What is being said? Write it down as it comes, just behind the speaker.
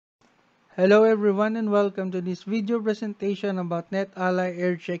Hello everyone and welcome to this video presentation about NetAlly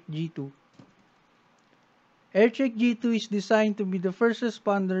AirCheck G2. AirCheck G2 is designed to be the first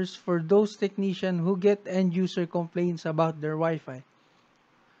responders for those technicians who get end-user complaints about their Wi-Fi.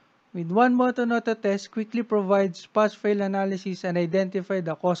 With one button, AutoTest quickly provides pass-fail analysis and identify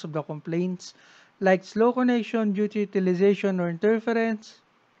the cause of the complaints, like slow connection due to utilization or interference,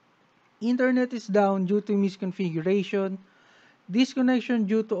 internet is down due to misconfiguration, disconnection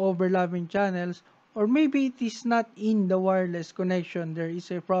due to overlapping channels, or maybe it is not in the wireless connection there is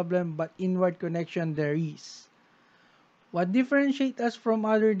a problem but inward connection there is. What differentiates us from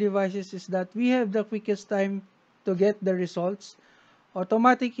other devices is that we have the quickest time to get the results,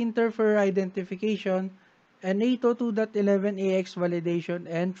 automatic interferer identification, and 802.11ax validation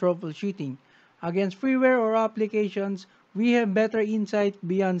and troubleshooting. Against freeware or applications, we have better insight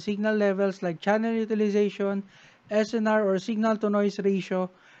beyond signal levels like channel utilization, SNR or signal-to-noise ratio,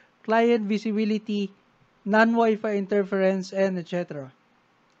 client visibility, non-Wi-Fi interference, and etc.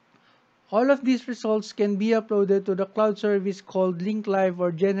 All of these results can be uploaded to the cloud service called Link Live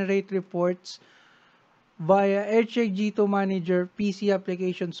or generate reports via AirCheck G2 Manager PC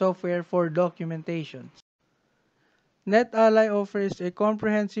application software for documentation. NetAlly offers a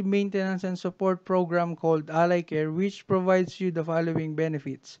comprehensive maintenance and support program called Ally Care, which provides you the following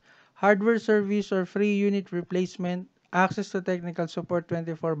benefits: hardware service or free unit replacement, access to technical support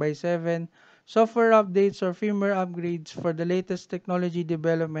 24/7, software updates or firmware upgrades for the latest technology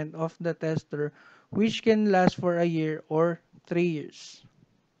development of the tester, which can last for a year or 3 years.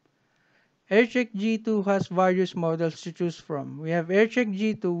 AirCheck G2 has various models to choose from. We have AirCheck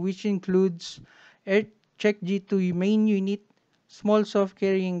G2, which includes AirCheck G2 main unit, small soft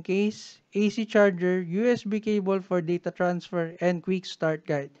carrying case, AC charger, USB cable for data transfer, and quick start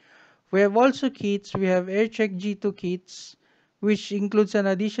guide. We have also kits. We have AirCheck G2 kits, which includes an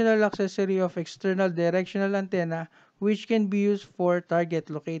additional accessory of external directional antenna, which can be used for target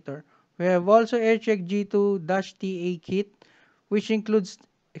locator. We have also AirCheck G2-TA kit, which includes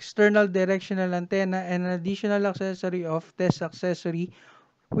external directional antenna and an additional accessory of test accessory,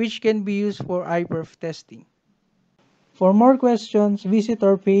 which can be used for iPerf testing. For more questions, visit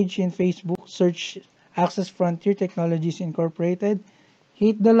our page in Facebook, search Access Frontier Technologies Incorporated,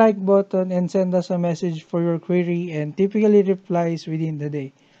 hit the like button, and send us a message for your query, and typically replies within the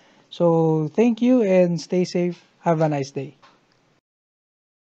day. So thank you and stay safe. Have a nice day.